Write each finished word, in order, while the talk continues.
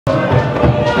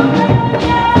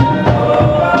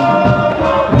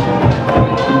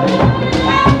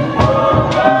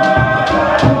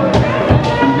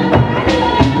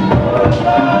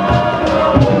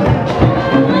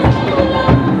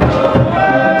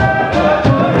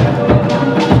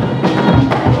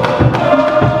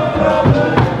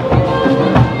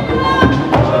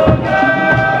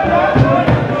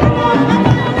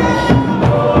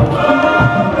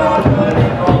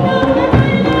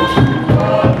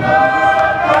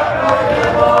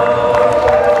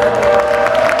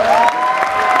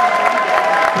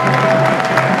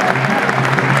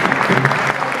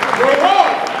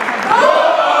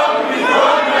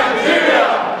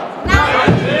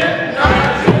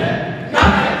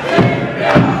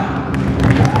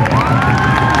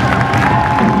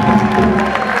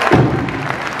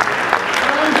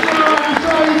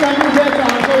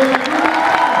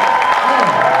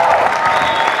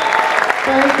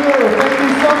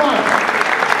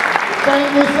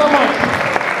Thank you so much.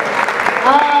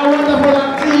 Wonderful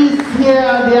artists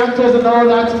here, the actors and all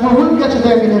that. We will get to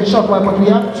them in a short while, but we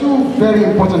have two very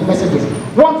important messages.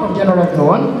 One from General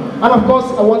GOWON, and of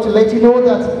course, I want to let you know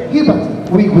that Hubert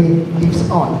Wigwe lives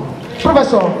on.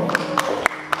 Professor.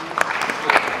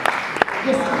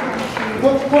 Yes.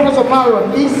 Well, Professor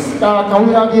Mara, please, can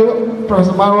we have you,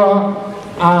 Professor Mara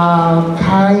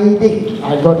Kaide?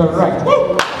 I got that right.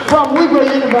 From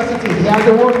Wigwe University, he has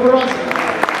the word for us.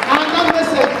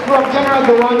 From General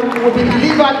GOWON will be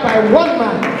delivered by one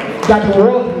man that the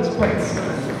world respects.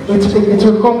 It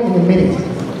will come in a minute.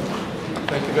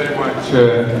 Thank you very much,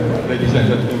 ladies and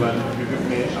gentlemen. You give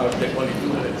me, I'll take only 2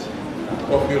 minutes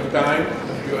of your time,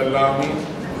 if you allow me.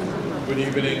 Good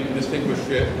evening, distinguished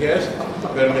guests.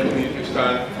 Permit me to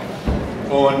stand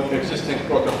on existing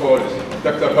protocols.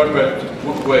 Dr. Herbert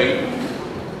Wigwe,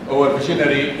 our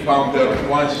visionary founder,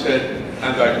 once said,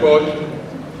 and I quote,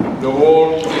 "The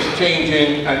world is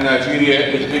changing and Nigeria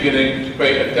is beginning to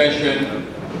pay attention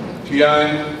to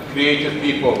young, creative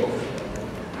people.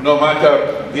 No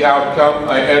matter the outcome,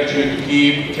 I urge you to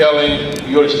keep telling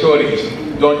your stories.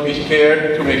 Don't be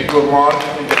scared to make your mark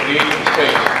in the creative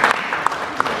space.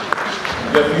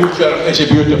 The future is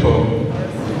beautiful."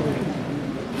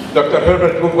 Dr.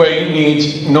 Herbert Wigwe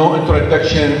needs no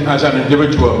introduction as an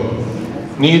individual.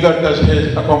 Neither does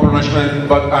his accomplishment,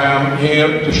 but I am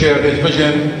here to share his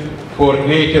vision for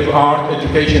creative art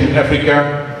education in Africa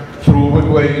through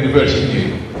Wigwe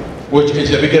University, which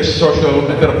is the biggest social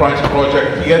enterprise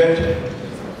project yet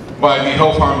by the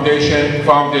Health Foundation,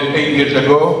 founded 8 years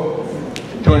ago,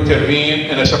 to intervene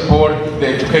and support the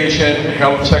education,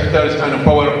 health sectors and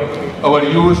empower our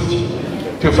youth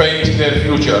to face their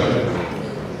future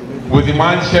with the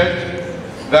mindset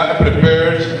that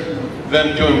prepares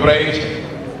them to embrace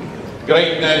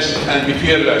greatness and be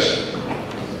fearless.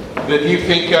 The deep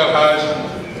thinker has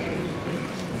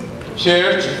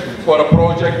searched for a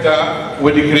project that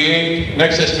would create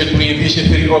nexus between these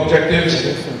 3 objectives,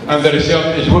 and the result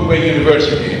is Wigwe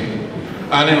University,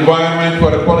 an environment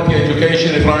where quality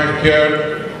education, life care,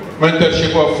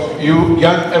 mentorship of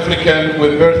young African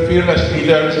with birth fearless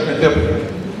leaders,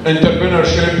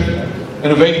 entrepreneurship,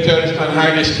 innovators, and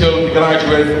highly skilled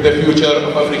graduates. The future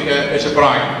of Africa is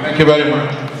bright. Thank you very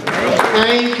much.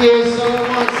 Thank you so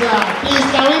much, sir. Please,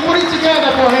 can we put it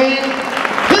together for him?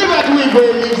 Hubert Wigwe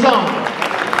lives on.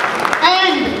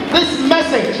 And this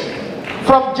message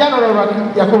from General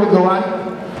GOWON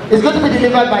is going to be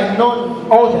delivered by none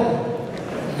other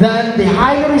than the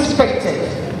highly respected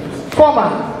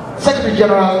former Secretary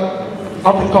General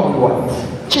of the Commonwealth,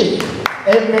 Chief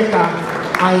Emeka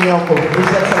Anyoko, His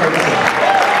Excellency.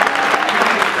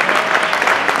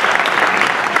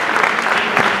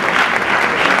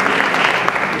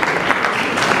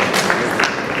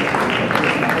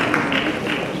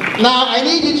 Now, I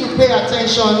need you to pay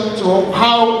attention to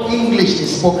how English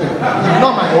is spoken. It's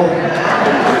not my own.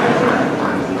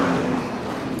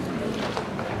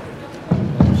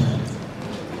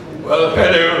 Well,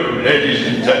 hello, ladies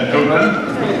and gentlemen.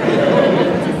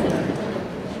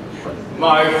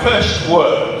 My first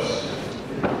words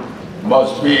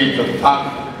must be to thank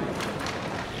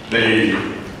the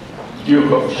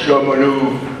Duke of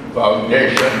Shomolu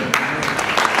Foundation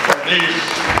for this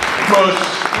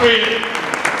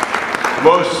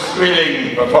most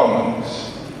thrilling performance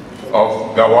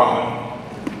of GOWON.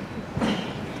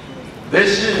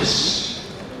 This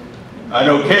is an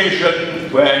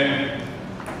occasion when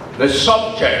the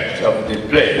subject of the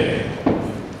play,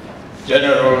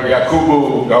 General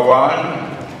Yakubu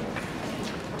GOWON,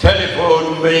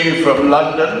 telephoned me from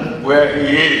London, where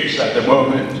he is at the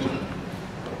moment,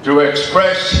 to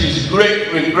express his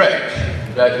great regret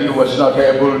that he was not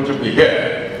able to be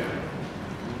here,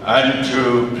 and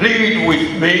to plead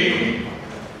with me,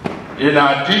 in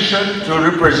addition to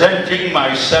representing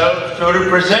myself, to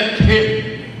represent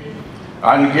him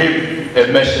and give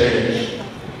a message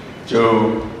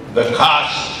to the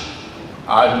cast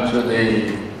and to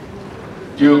the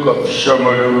Duke of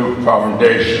Shomolu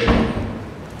Foundation.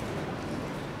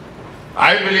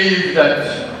 I believe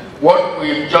that what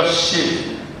we've just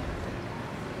seen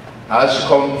has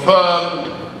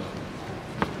confirmed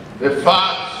the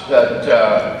fact that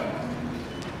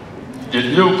the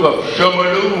Duke of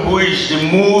Shomolu, who is the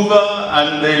mover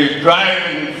and the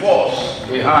driving force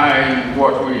behind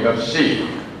what we have seen,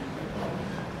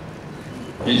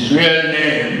 his real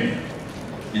name,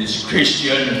 his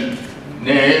Christian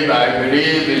name, I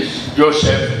believe, is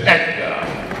Joseph Edgar,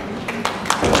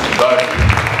 but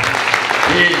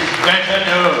he is better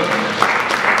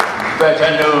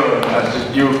known as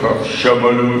the Duke of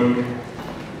Shomolu,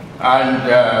 and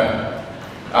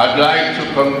I'd like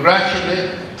to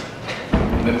congratulate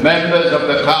the members of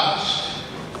the cast,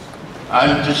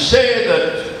 and to say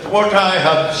that what I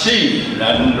have seen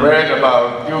and read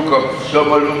about Duke of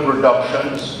Shomolu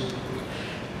Productions,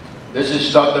 this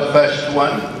is not the first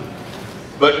one,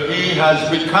 but he has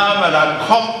become an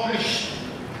accomplished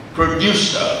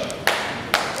producer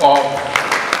of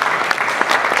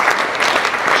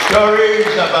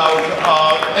stories about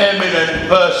our eminent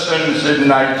persons in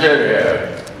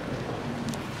Nigeria.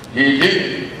 He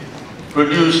did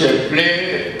produce a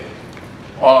play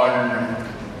on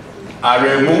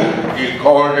Aremu, he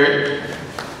called it.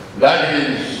 That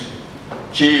is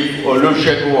Chief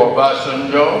Olusegun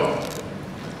Obasanjo.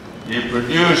 He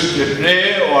produced a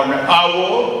play on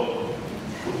Awo,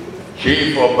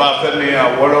 Chief Obafemi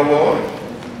Awolowo.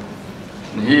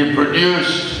 He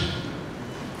produced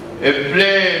a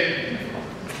play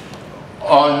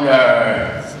on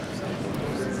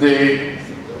the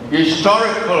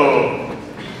historical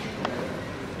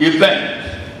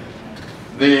event,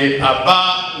 the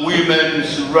Aba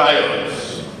Women's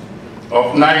Riots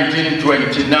of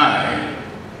 1929,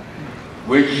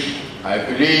 which I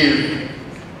believe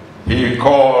he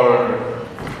called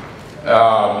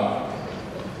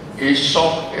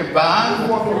Isok Eban?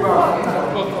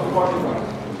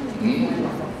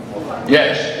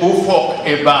 Yes, Ufok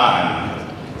Eban.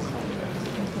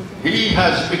 He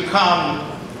has become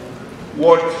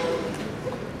what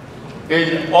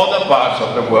in other parts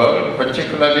of the world,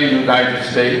 particularly the United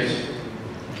States,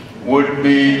 would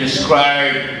be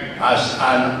described as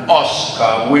an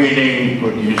Oscar-winning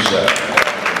producer.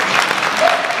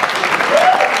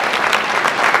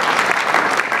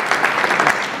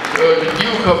 So the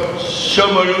Duke of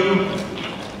Shomolu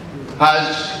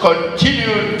has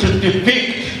continued to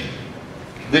depict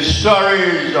the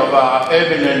stories of our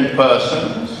eminent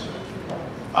persons.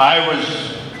 I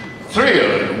was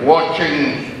thrilled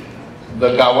watching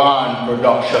the GOWON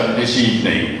production this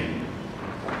evening,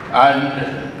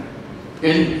 and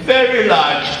in very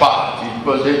large part it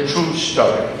was a true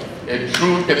story, a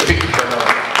true depiction of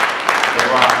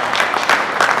GOWON.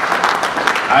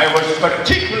 I was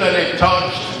particularly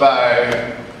touched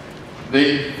by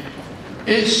the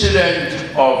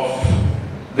incident of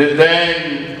the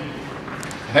then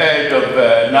head of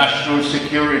national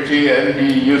security,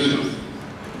 M.D. Yusuf,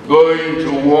 going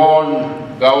to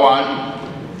warn GOWON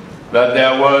that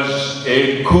there was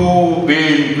a coup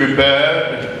being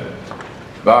prepared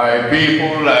by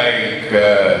people like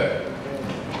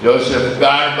Joseph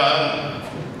Garba,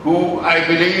 who I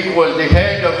believe was the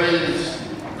head of his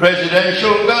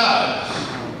presidential guards,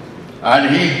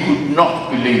 and he could not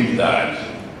believe that.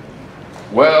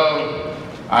 Well,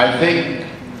 I think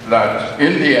that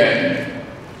in the end,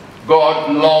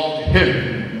 God loved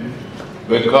him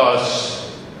because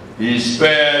he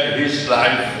spared his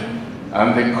life,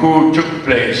 and the coup took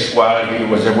place while he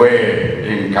was away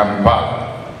in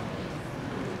Kampala.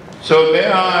 So may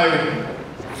I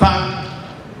thank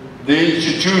the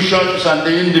institutions and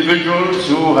the individuals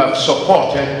who have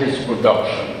supported this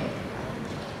production.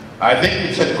 I think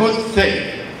it's a good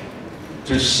thing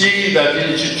to see that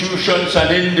institutions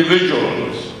and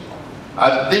individuals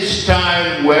at this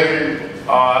time when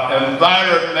our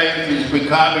environment is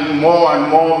becoming more and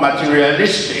more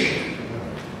materialistic,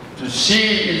 to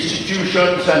see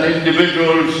institutions and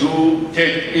individuals who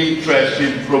take interest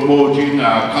in promoting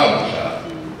our culture.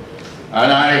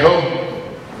 And I hope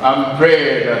and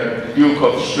pray that the Duke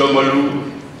of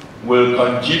Shomolu will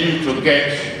continue to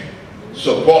get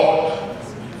support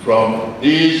from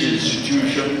these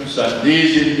institutions and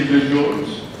these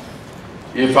individuals.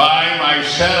 If I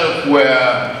myself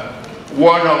were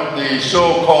one of the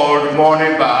so-called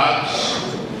money bags,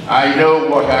 I know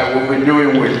what I would be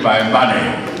doing with my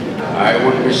money. I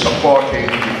would be supporting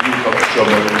the Duke of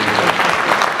Shomolu.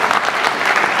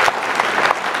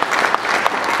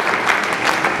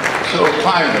 So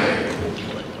finally,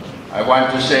 I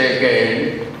want to say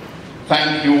again,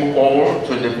 thank you all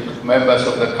to the members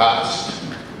of the cast,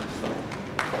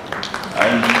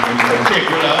 and in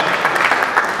particular,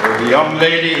 the young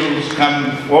lady who's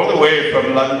come all the way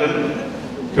from London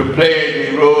to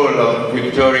play the role of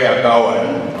Victoria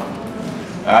GOWON.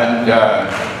 And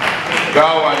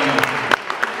GOWON,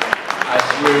 as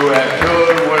we were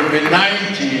told, will be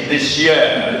 90 this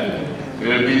year.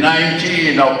 Will be 90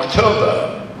 in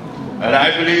October. And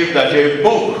I believe that a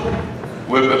book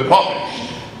will be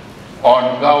published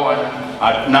on GOWON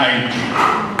at 90.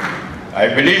 I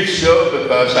believe so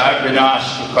because I've been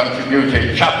asked to contribute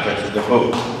a chapter to the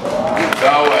book,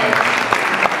 GOWON,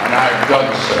 and I've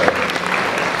done so.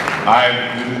 I'm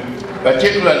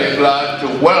particularly glad to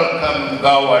welcome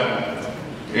GOWON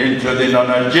into the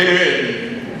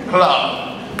non-Nigerian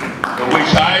club to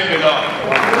which I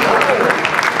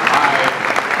belong.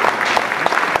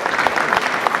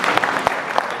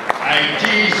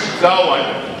 GOWON.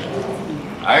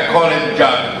 I call him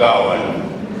Jack GOWON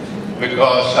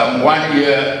because I'm 1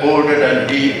 year older than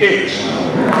he is.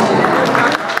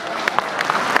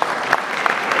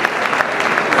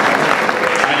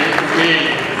 And it will be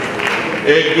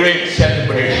a great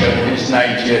celebration, his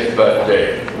 90th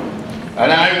birthday.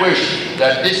 And I wish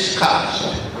that this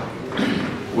cast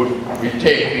would be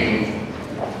taken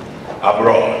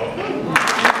abroad.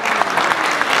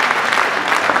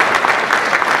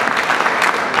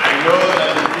 I know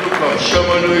that the Duke of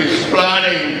Shomolu is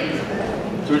planning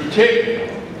to take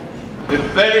the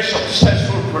very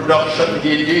successful production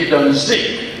he did on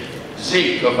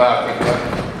Zinc of Africa.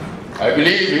 I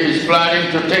believe he is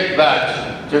planning to take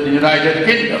that to the United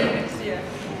Kingdom.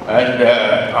 And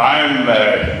I'm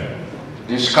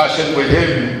discussing with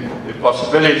him the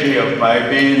possibility of my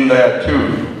being there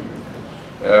too.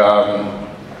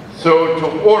 So to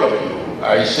all of you,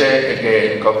 I say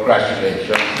again,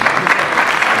 congratulations.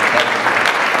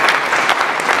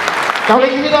 Can we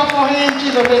give it up for him,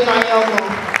 Jesus?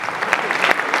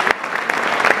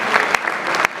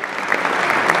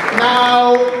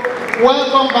 Now,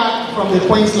 welcome back from the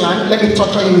Queensland. Let me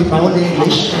torture you with my own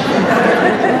English.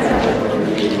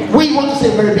 We want to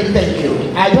say a very big thank you.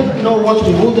 I don't know what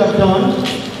we would have done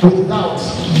without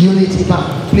Unity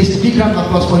Band. Please, a big round of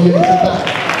applause for Unity Band.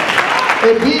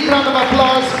 A big round of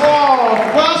applause for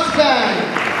First Band.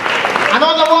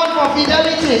 Another one for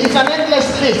Fidelity. It's an endless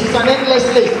list. It's an endless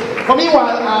list. For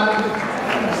meanwhile,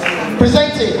 I'm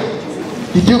presenting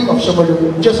the Duke of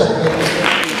Shomolu. Joseph.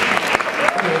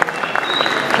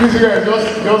 Please, guys,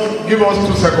 just give us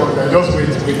 2 seconds. Just wait.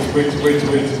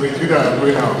 You guys are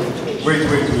going out. Wait.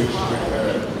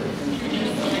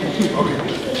 Okay.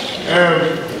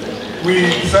 We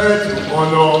decided to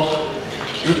honor,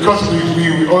 because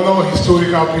we honor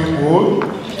historical people,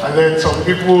 and then some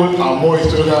people are more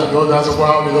historical than others, so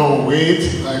we don't wait,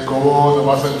 like GOWON,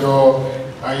 Obasanjo,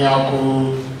 Anyaku,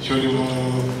 Shodimu,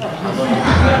 and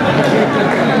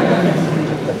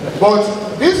but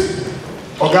this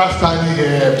August standing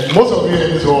here, most of you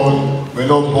in this hall were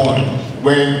not born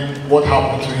when what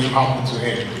happened to him happened to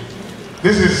him.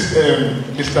 This is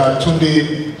Mr.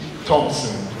 Tunde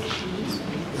Thompson.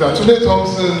 Mr. Tunde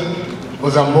Thompson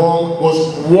was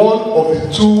one of the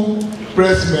 2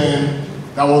 pressmen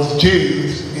that was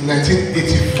jailed in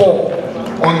 1984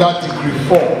 under Degree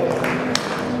 4.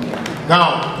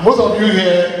 Now, most of you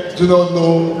here do not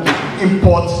know the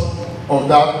import of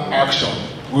that action.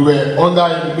 We were under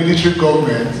a military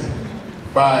government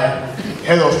by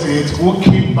head of state who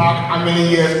came back how many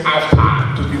years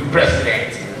after to be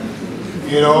president,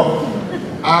 you know,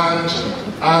 and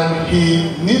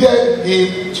he needed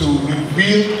him to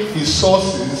reveal his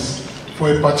sources for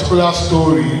a particular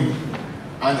story,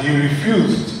 and he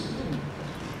refused.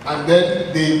 And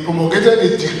then they promulgated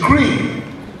a decree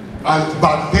and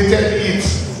backdated it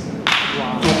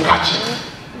to catch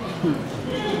him.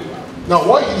 Now,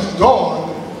 what he's done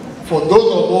for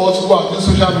those of us who are doing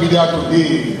social media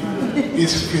today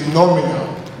is phenomenal.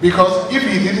 Because if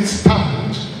he didn't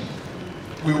stand,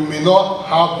 we may not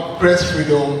have the press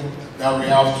freedom that we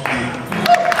have today.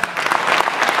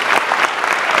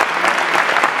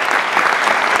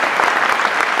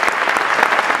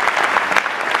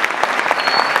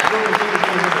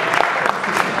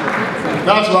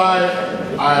 That's why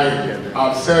I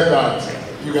have said that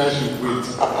you guys should wait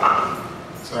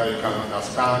so that you can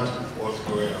understand what's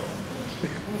going on.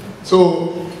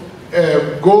 So,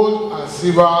 gold and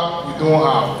silver we don't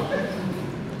have.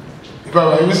 In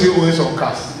fact, we even only some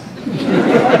cash.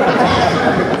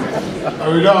 And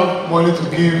we don't have money to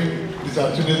give Mr.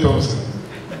 Tunde Thompson.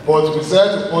 But we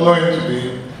decided to honor him today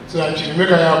so that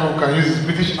Chimeka Yaku can use his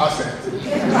British accent.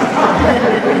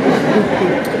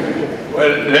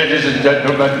 Well, ladies and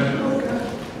gentlemen,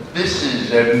 this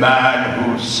is a man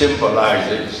who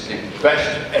symbolizes the best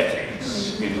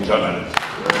ethics in journalism.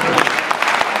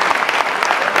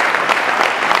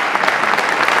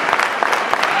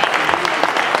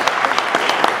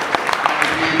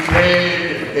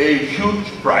 Paid a huge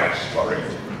price for it.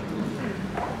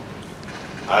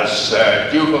 As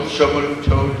Duke of Shomolu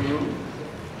told you,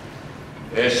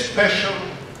 a special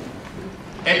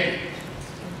edict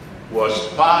was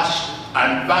passed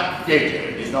and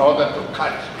backdated in order to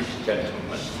catch this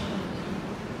gentleman.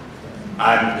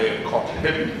 And they caught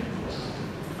him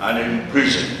and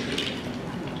imprisoned him.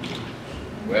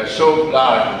 We are so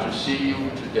glad to see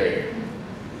you today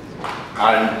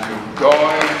and to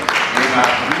join in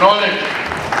acknowledging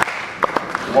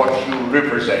what you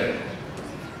represent,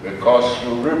 because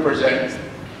you represent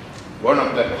one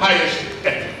of the highest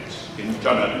ethics in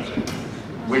journalism,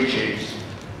 which is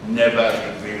never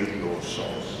reveal your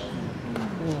source.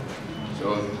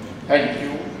 So thank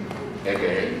you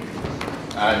again.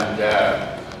 And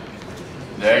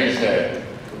there is a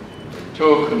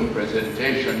token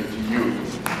presentation to you.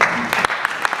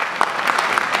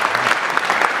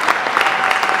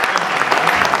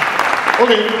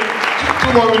 Okay,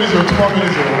 two more minutes.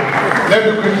 Let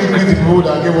me quickly greet the people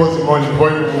that gave us the money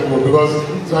before we go, because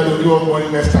so they will give us money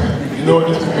next time. You know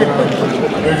this people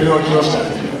now,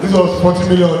 this was 40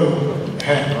 million.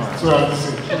 So that's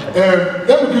it.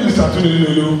 Let me give Mr.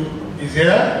 Tunde is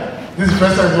here. This is the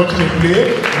first time he's watching me play.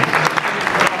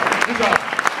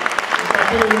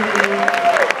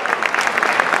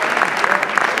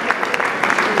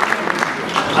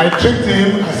 I tricked him,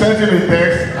 I sent him a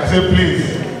text, I said please.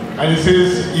 And he says,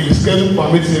 if his schedule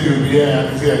permits him, he'll be here. And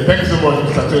he said, thank you so much,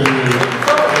 Mr. Tunde.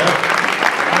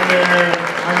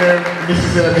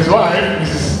 And his wife,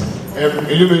 Mrs.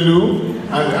 Elumelu,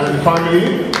 and the family.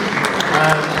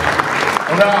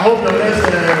 And I hope your next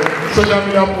social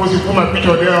media post, you put my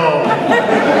picture there.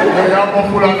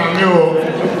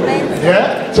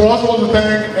 Yeah? So I also want to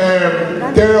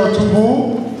thank Terry Otubu,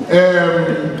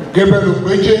 Gabriel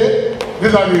Ukweche.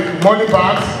 These are the money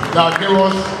bags that gave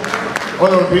us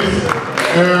all of this.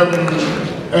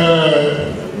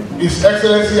 His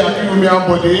Excellency Akinwumi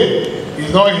Ambode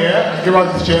is not here, I gave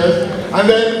us his chairs. And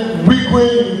then Wigwe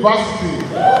University,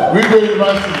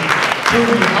 through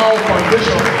the How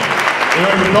Foundation. You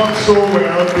know, they've done so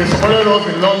well. They supported us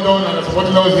in London and they're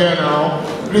supporting us here now.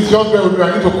 Please just bear with me, I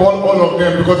need to call all of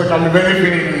them because they can be very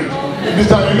finicky.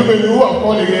 Mr. Elumelu, I'll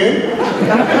call again.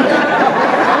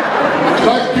 Should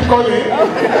I keep calling?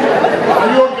 Are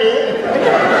you okay?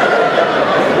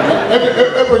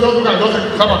 Everybody just look at us.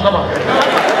 Come on.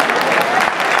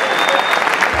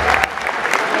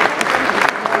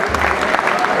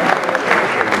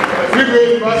 Freeway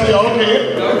University, you okay?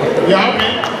 You happy?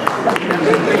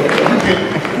 Okay.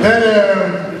 Then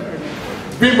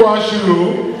Bimbo Ashiru,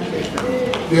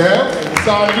 yeah.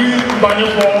 Sadi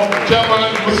Banifo, Chairman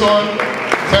Buson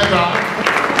Center,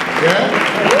 yeah.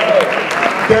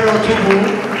 Terry Otubu,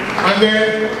 and then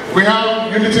we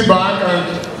have Unity Bank and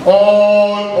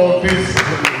all of this.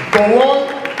 GOWON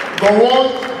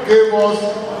gave us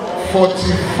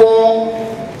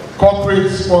 44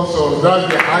 corporate sponsors. That's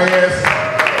the highest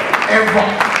ever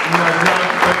in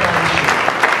Nigerian better history.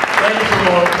 Thank you so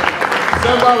much.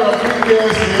 December, we are doing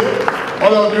KSA.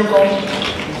 All of you come.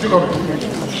 Stick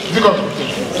up.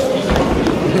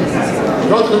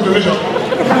 Not the donation.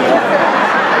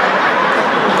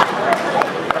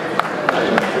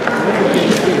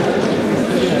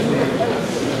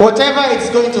 Whatever it's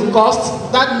going to cost,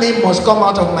 that name must come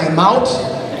out of my mouth.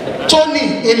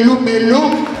 Tony Elumelu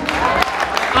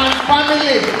and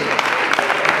family.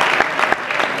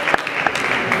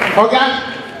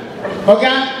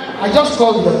 Oga, I just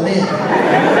called your name.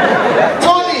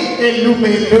 Tony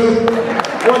Elumelu.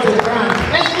 What a brand.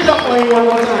 Let's give it up for him one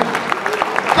more time.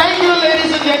 Thank you,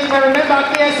 ladies and gentlemen. Remember,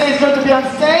 KSA is going to be on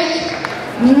stage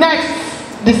next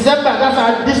December.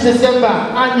 That's this December.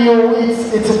 And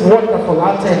it's wonderful,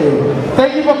 I'll tell you.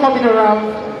 Thank you for coming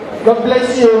around. God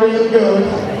bless you, really good.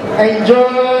 Enjoy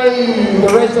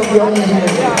the rest of your evening.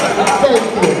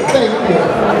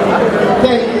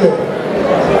 Thank you.